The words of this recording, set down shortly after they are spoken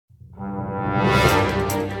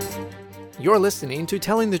You're listening to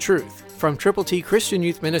Telling the Truth from Triple T Christian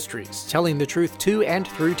Youth Ministries, telling the truth to and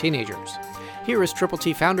through teenagers. Here is Triple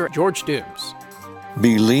T founder George Dooms.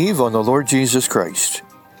 Believe on the Lord Jesus Christ.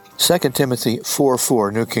 2 Timothy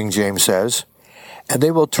 4:4, New King James says, "And they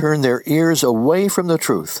will turn their ears away from the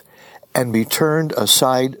truth and be turned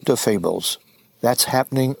aside to fables." That's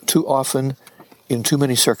happening too often in too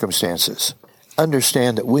many circumstances.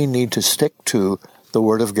 Understand that we need to stick to the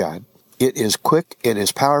Word of God. It is quick, it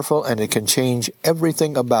is powerful, and it can change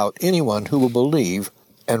everything about anyone who will believe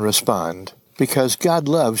and respond. Because God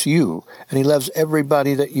loves you, and He loves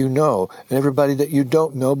everybody that you know, and everybody that you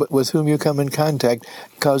don't know, but with whom you come in contact,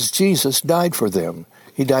 because Jesus died for them.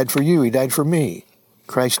 He died for you, He died for me.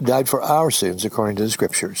 Christ died for our sins, according to the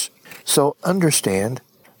Scriptures. So understand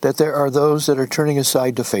that there are those that are turning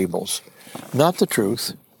aside to fables. Not the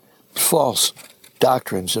truth, false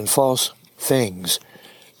doctrines and false things.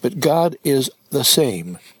 But God is the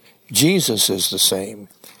same. Jesus is the same.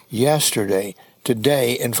 Yesterday,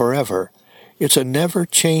 today, and forever. It's a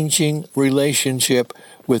never-changing relationship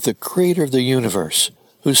with the Creator of the universe,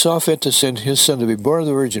 who saw fit to send His Son to be born of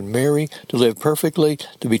the Virgin Mary, to live perfectly,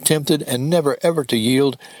 to be tempted, and never ever to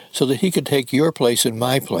yield, so that He could take your place and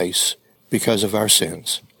my place because of our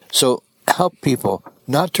sins. So help people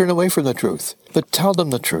not turn away from the truth, but tell them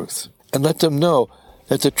the truth, and let them know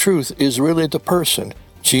that the truth is really the person,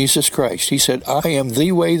 Jesus Christ. He said, "I am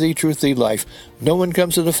the way, the truth, the life. No one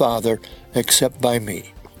comes to the Father except by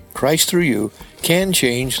me." Christ through you can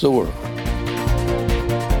change the world.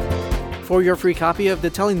 For your free copy of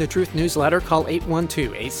the Telling the Truth newsletter, call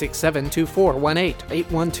 812-867-2418,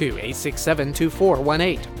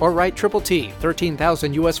 812-867-2418, or write Triple T,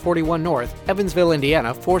 13,000 U.S. 41 North, Evansville,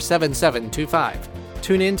 Indiana, 47725.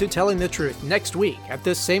 Tune in to Telling the Truth next week at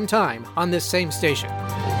this same time on this same station.